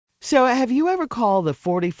So, have you ever called the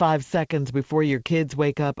 45 seconds before your kids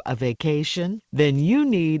wake up a vacation? Then you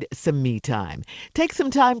need some me time. Take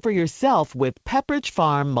some time for yourself with Pepperidge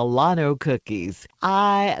Farm Milano cookies.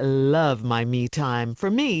 I love my me time.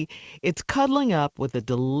 For me, it's cuddling up with a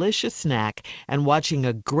delicious snack and watching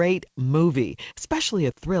a great movie, especially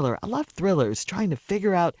a thriller. I love thrillers, trying to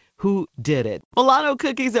figure out who did it. Milano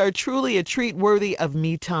cookies are truly a treat worthy of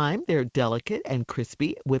me time. They're delicate and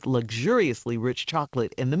crispy with luxuriously rich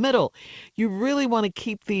chocolate in the middle. You really want to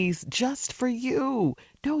keep these just for you.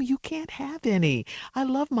 No, you can't have any. I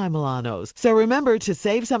love my Milanos. So remember to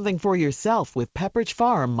save something for yourself with Pepperidge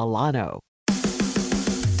Farm Milano.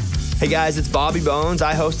 Hey guys, it's Bobby Bones.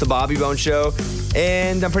 I host the Bobby Bones Show,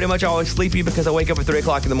 and I'm pretty much always sleepy because I wake up at 3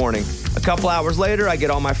 o'clock in the morning. A couple hours later, I get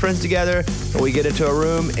all my friends together, and we get into a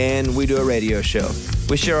room, and we do a radio show.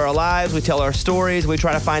 We share our lives, we tell our stories, we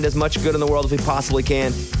try to find as much good in the world as we possibly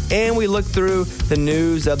can, and we look through the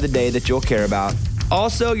news of the day that you'll care about.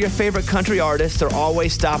 Also, your favorite country artists are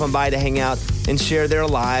always stopping by to hang out and share their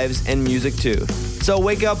lives and music too. So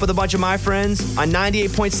wake up with a bunch of my friends on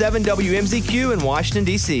 98.7 WMZQ in Washington,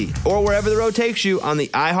 D.C., or wherever the road takes you on the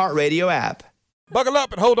iHeartRadio app. Buckle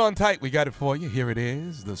up and hold on tight. We got it for you. Here it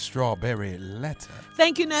is, the Strawberry Letter.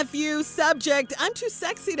 Thank you, nephew. Subject: I'm too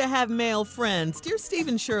sexy to have male friends. Dear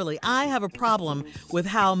Stephen Shirley, I have a problem with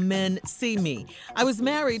how men see me. I was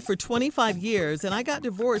married for 25 years and I got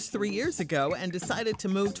divorced 3 years ago and decided to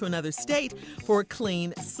move to another state for a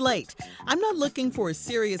clean slate. I'm not looking for a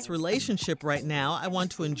serious relationship right now. I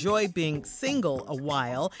want to enjoy being single a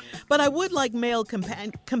while, but I would like male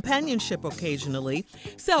companionship occasionally.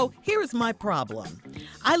 So here is my problem.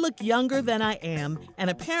 I look younger than I am, and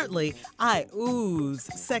apparently I ooze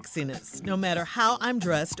sexiness, no matter how I'm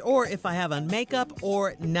dressed or if I have on makeup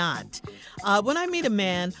or not. When I meet a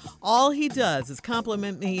man, all he does is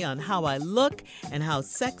compliment me on how I look and how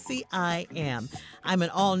sexy I am. I'm an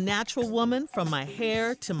all-natural woman from my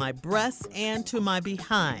hair to my breasts and to my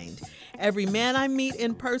behind. Every man I meet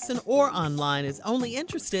in person or online is only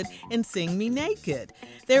interested in seeing me naked.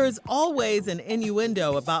 There is always an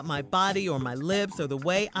innuendo about my body or my lips or the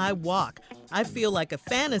way I walk. I feel like a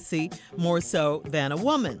fantasy more so than a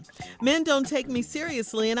woman. Men don't take me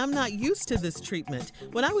seriously, and I'm not used to this treatment.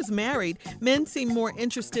 When I was married, men seemed more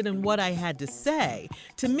interested in what I had to say.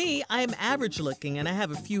 To me, I am average looking and I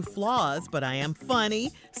have a few flaws, but I am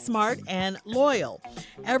funny, smart, and loyal.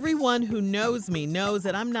 Everyone who knows me knows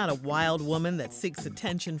that I'm not a wild woman that seeks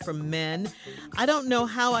attention from men. I don't know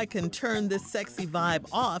how I can turn this sexy vibe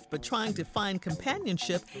off, but trying to find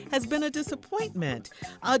companionship has been a disappointment.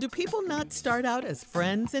 Do people not start out as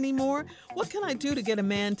friends anymore? What can I do to get a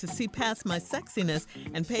man to see past my sexiness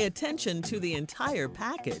and pay attention to the entire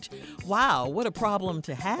package? Wow, what a problem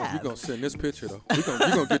to have. You're going to send this picture, though. You're going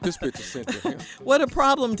to get this picture sent to him. What a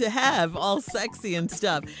problem to have, all sexy and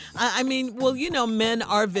stuff. I mean, well, you know, men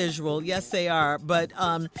are visual. Yes, they are. But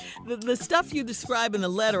the stuff you describe in the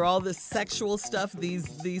letter, all this sexual stuff, these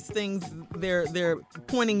things they're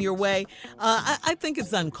pointing your way, I think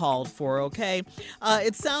it's uncalled for, okay?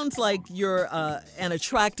 It sounds like you're an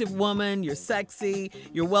attractive woman, you're sexy,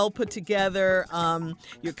 you're well put together,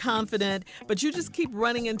 you're confident, but you just keep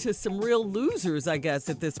running into some real losers, I guess,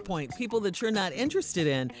 at this point, people that you're not interested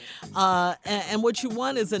in. And what you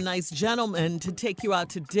want is a nice gentleman to take you out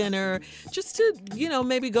to dinner, just to, you know,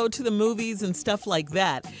 maybe go to the movies and stuff like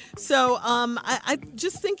that. So I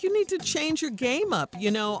just think you need to change your game up,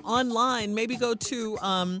 you know, online, maybe go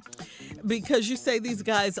to, because you say these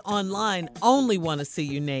guys online only want to see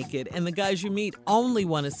you naked, and the guys you meet only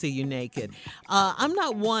want to see you naked. I'm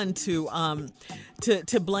not one to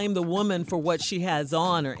blame the woman for what she has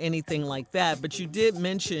on or anything like that, but you did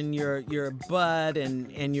mention your butt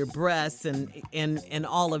and your breasts and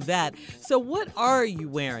all of that. So what are you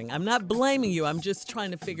wearing? I'm not blaming you. I'm just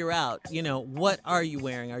trying to figure out, you know, what are you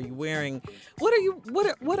wearing? Are you wearing what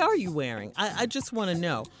are you wearing? I just want to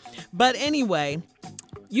know. But anyway,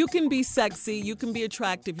 you can be sexy, you can be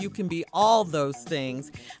attractive, you can be all those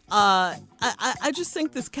things. I just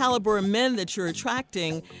think this caliber of men that you're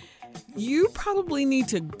attracting, you probably need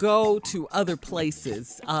to go to other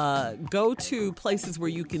places. Go to places where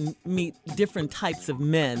you can meet different types of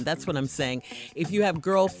men. That's what I'm saying. If you have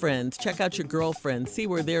girlfriends, check out your girlfriends. See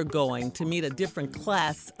where they're going to meet a different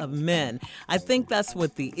class of men. I think that's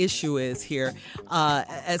what the issue is here,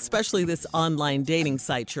 especially this online dating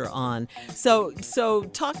site you're on. So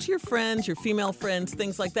talk to your friends, your female friends,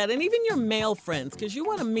 things like that, and even your male friends, because you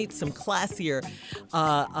want to meet some classier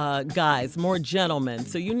guys, more gentlemen.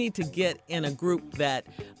 So you need to get in a group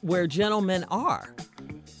where gentlemen are.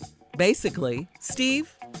 Basically,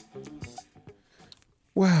 Steve?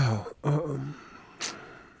 Wow.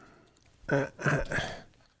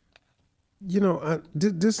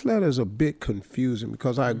 This letter is a bit confusing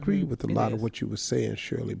because I agree with a lot of what you were saying,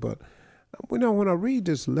 Shirley. But when I read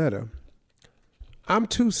this letter, I'm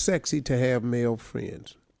too sexy to have male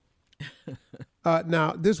friends.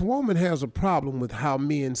 Now, this woman has a problem with how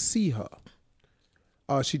men see her.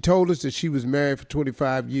 She told us that she was married for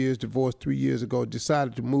 25 years, divorced 3 years ago,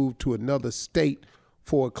 decided to move to another state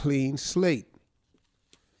for a clean slate.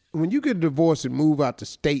 When you get a divorce and move out the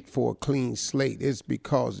state for a clean slate, it's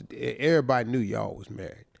because everybody knew y'all was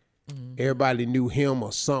married. Mm-hmm. Everybody knew him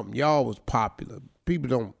or something. Y'all was popular. People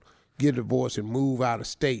don't get a divorce and move out of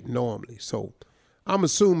state normally. So I'm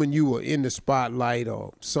assuming you were in the spotlight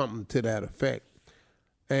or something to that effect.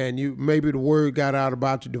 And maybe the word got out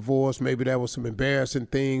about your divorce. Maybe there was some embarrassing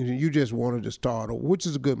things and you just wanted to start over, which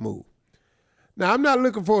is a good move. Now, I'm not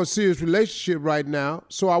looking for a serious relationship right now,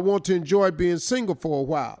 so I want to enjoy being single for a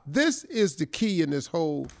while. This is the key in this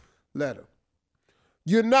whole letter.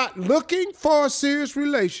 You're not looking for a serious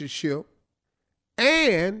relationship,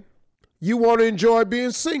 and you want to enjoy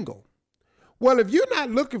being single. Well, if you're not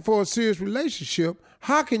looking for a serious relationship,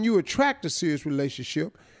 how can you attract a serious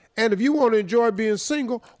relationship? And if you want to enjoy being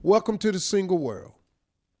single, welcome to the single world.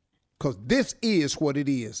 Because this is what it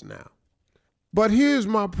is now. But here's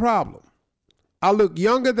my problem. I look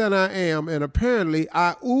younger than I am, and apparently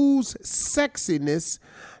I ooze sexiness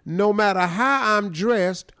no matter how I'm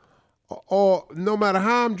dressed or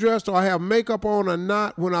I have makeup on or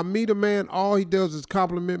not. When I meet a man, all he does is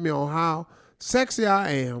compliment me on how sexy I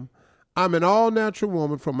am. I'm an all-natural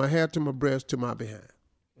woman from my hair to my breast to my behind.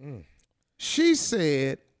 She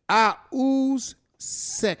said, I ooze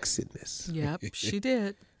sexiness. Yep, she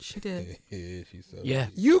did. She did. Yeah.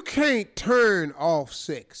 You can't turn off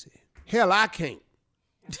sexy. Hell, I can't.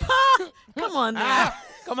 Come on now.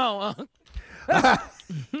 Come on.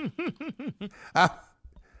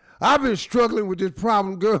 I've been struggling with this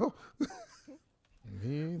problem, girl.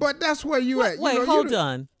 But that's where you at. Wait, hold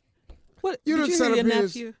on. What you did you hear your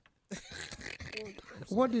nephew?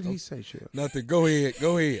 What did he say, Shirley? Nothing. Go ahead.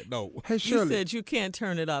 No. Hey, You Shirley. said you can't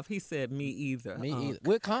turn it off. He said me either. Me either.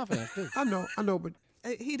 With confidence, too. I know, but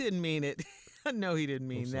He didn't mean it. I know he didn't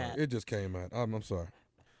mean I'm sorry. that. It just came out. I'm sorry.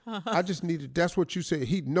 I just needed, that's what you said.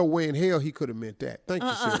 No way in hell he could have meant that. Thank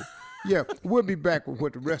you, Shirley. Yeah, we'll be back with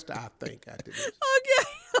what the rest of I think after this. Okay.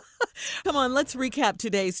 Come on, let's recap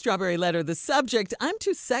today's Strawberry Letter. The subject, I'm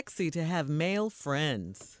too sexy to have male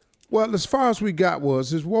friends. Well, as far as we got was,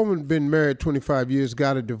 this woman been married 25 years,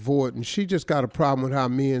 got a divorce, and she just got a problem with how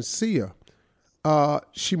men see her.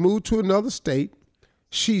 She moved to another state.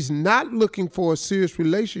 She's not looking for a serious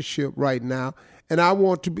relationship right now, and I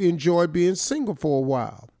want to enjoy being single for a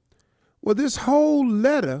while. Well, this whole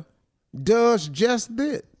letter does just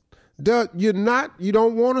that. You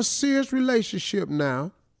don't want a serious relationship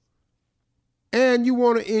now, and you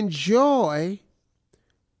want to enjoy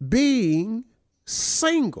being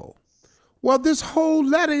single. Well, this whole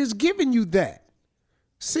letter is giving you that.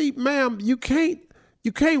 See, ma'am, you can't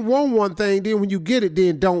want one thing, then when you get it,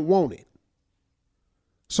 then don't want it.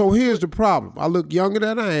 So here's the problem. I look younger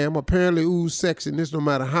than I am, apparently ooze sexiness no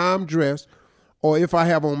matter how I'm dressed or if I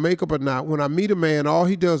have on makeup or not. When I meet a man, all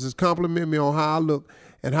he does is compliment me on how I look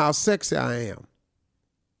and how sexy I am.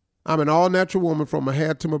 I'm an all-natural woman from my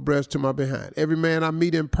hair to my breast to my behind. Every man I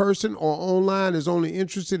meet in person or online is only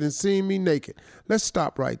interested in seeing me naked. Let's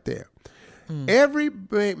stop right there. Every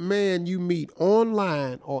man you meet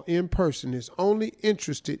online or in person is only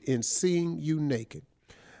interested in seeing you naked.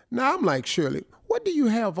 Now, I'm like, Shirley, what do you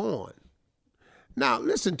have on? Now,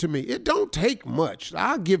 listen to me. It don't take much.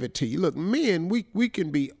 I'll give it to you. Look, men, we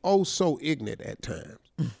can be oh so ignorant at times.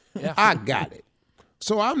 Yeah. I got it.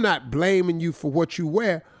 So I'm not blaming you for what you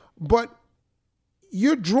wear, but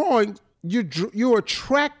you're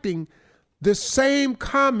attracting the same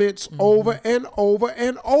comments over and over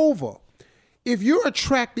and over. If you're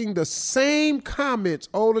attracting the same comments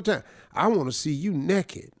all the time, I want to see you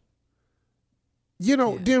naked.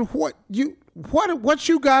 Then what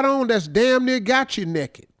you got on that's damn near got you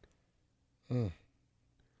naked?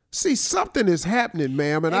 See, something is happening,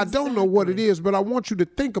 ma'am, and exactly. I don't know what it is, but I want you to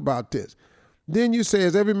think about this. Then you say,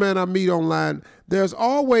 as every man I meet online, there's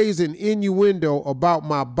always an innuendo about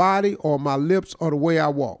my body or my lips or the way I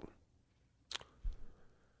walk.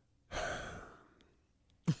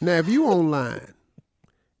 Now, if you online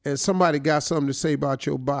and somebody got something to say about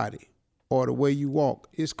your body or the way you walk,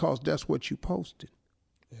 it's because that's what you posted.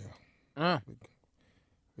 Yeah.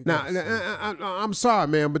 Now, I'm sorry,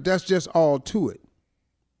 man, but that's just all to it.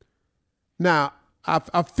 Now,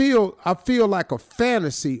 I feel like a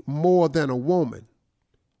fantasy more than a woman.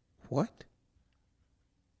 What?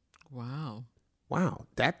 Wow. Wow,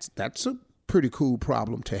 that's a pretty cool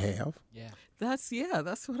problem to have. Yeah. That's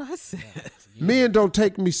what I said. Yeah. Men don't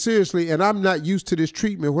take me seriously, and I'm not used to this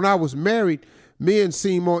treatment. When I was married, men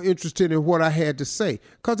seemed more interested in what I had to say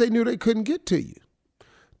because they knew they couldn't get to you.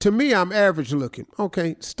 To me, I'm average looking.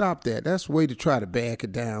 Okay, stop that. That's a way to try to back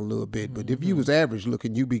it down a little bit. But if you was average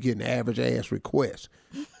looking, you'd be getting average ass requests.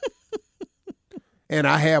 And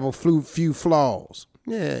I have a few flaws.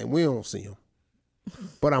 Yeah, we don't see them.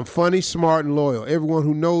 But I'm funny, smart, and loyal. Everyone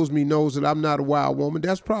who knows me knows that I'm not a wild woman.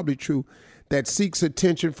 That's probably true. That seeks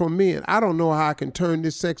attention from men. I don't know how I can turn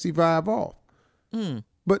this sexy vibe off.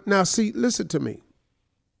 But now, see, listen to me.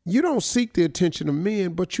 You don't seek the attention of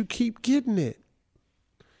men, but you keep getting it.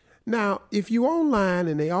 Now, if you online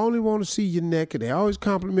and they only want to see you naked, they always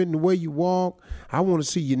complimenting the way you walk. I want to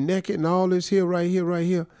see you naked and all this here, right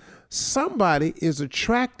here. Somebody is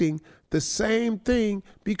attracting the same thing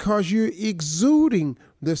because you're exuding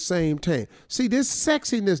the same thing. See, this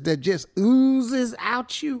sexiness that just oozes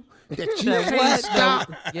out you, that you can't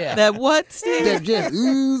stop. That what, Steve? That just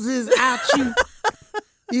oozes out you.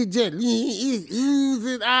 It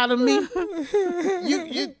oozes out of me.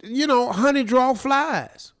 You know, honey draw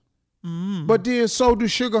flies. But then so do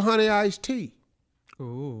sugar honey iced tea.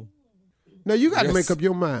 Ooh. Now you got to make up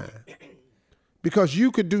your mind because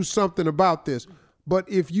you could do something about this. But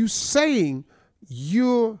if you saying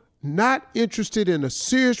you're not interested in a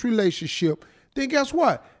serious relationship, then guess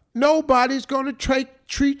what? Nobody's going to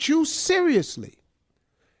treat you seriously.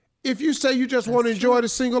 If you say you just want to enjoy the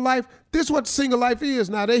single life, this is what single life is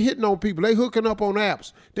now. They hitting on people. They hooking up on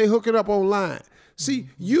apps. They hooking up online. See,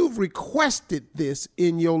 you've requested this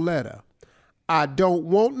in your letter. I don't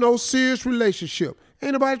want no serious relationship.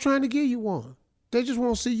 Ain't nobody trying to give you one. They just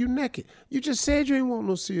want to see you naked. You just said you ain't want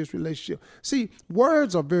no serious relationship. See,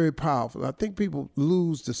 words are very powerful. I think people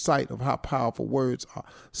lose the sight of how powerful words are.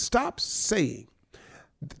 Stop saying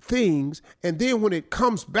things, and then when it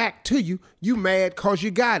comes back to you, you mad because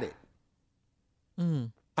you got it.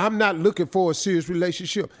 I'm not looking for a serious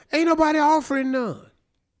relationship. Ain't nobody offering none.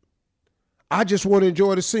 I just want to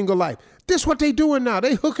enjoy the single life. This what they doing now.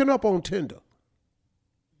 They hooking up on Tinder.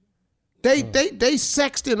 They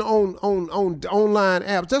sexting on online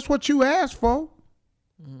apps. That's what you asked for.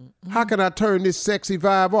 How can I turn this sexy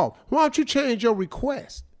vibe off? Why don't you change your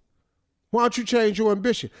request? Why don't you change your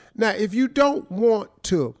ambition? Now, if you don't want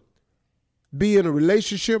to be in a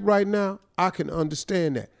relationship right now, I can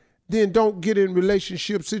understand that. Then don't get in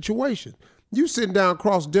relationship situations. You sitting down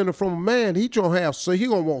across dinner from a man, he gonna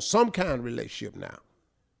want some kind of relationship now.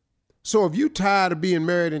 So if you tired of being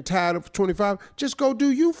married and tired of 25, just go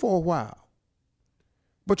do you for a while.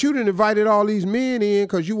 But you done invited all these men in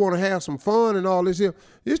because you want to have some fun and all this here.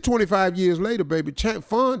 It's 25 years later, baby.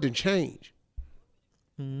 Fun done change.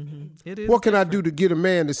 It is what can I do to get a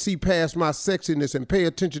man to see past my sexiness and pay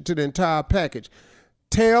attention to the entire package?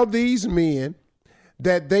 Tell these men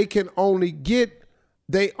that they can only get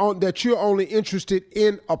that you're only interested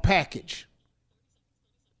in a package.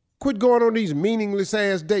 Quit going on these meaningless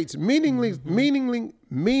ass dates. Meaningless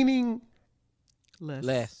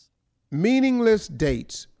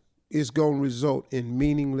dates is going to result in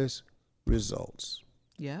meaningless results.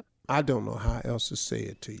 Yep. I don't know how else to say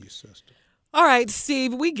it to you, sister. All right,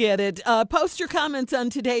 Steve, we get it. Post your comments on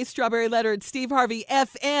today's Strawberry Letter at Steve Harvey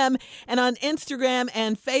FM and on Instagram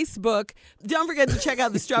and Facebook. Don't forget to check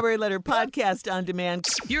out the Strawberry Letter podcast on demand.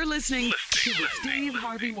 You're listening to the Steve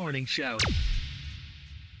Harvey Morning Show.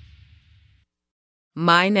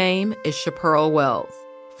 My name is Chaparral Wells.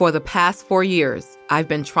 For the past 4 years, I've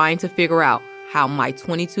been trying to figure out how my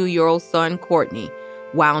 22-year-old son, Courtney,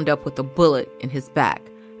 wound up with a bullet in his back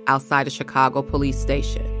outside a Chicago police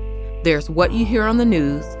station. There's what you hear on the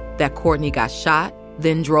news, that Courtney got shot,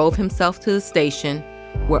 then drove himself to the station,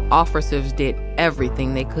 where officers did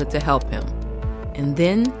everything they could to help him. And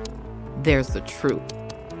then there's the truth.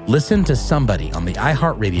 Listen to Somebody on the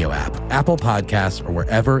iHeartRadio app, Apple Podcasts, or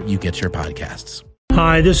wherever you get your podcasts.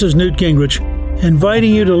 Hi, this is Newt Gingrich,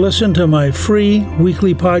 inviting you to listen to my free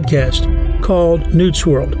weekly podcast called Newt's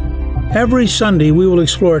World. Every Sunday, we will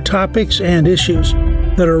explore topics and issues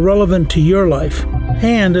that are relevant to your life.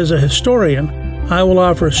 And as a historian, I will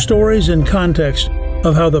offer stories and context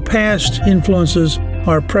of how the past influences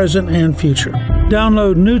our present and future.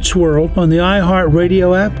 Download Newt's World on the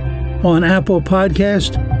iHeartRadio app, on Apple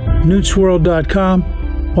Podcast,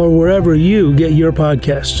 newtsworld.com, or wherever you get your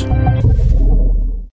podcasts.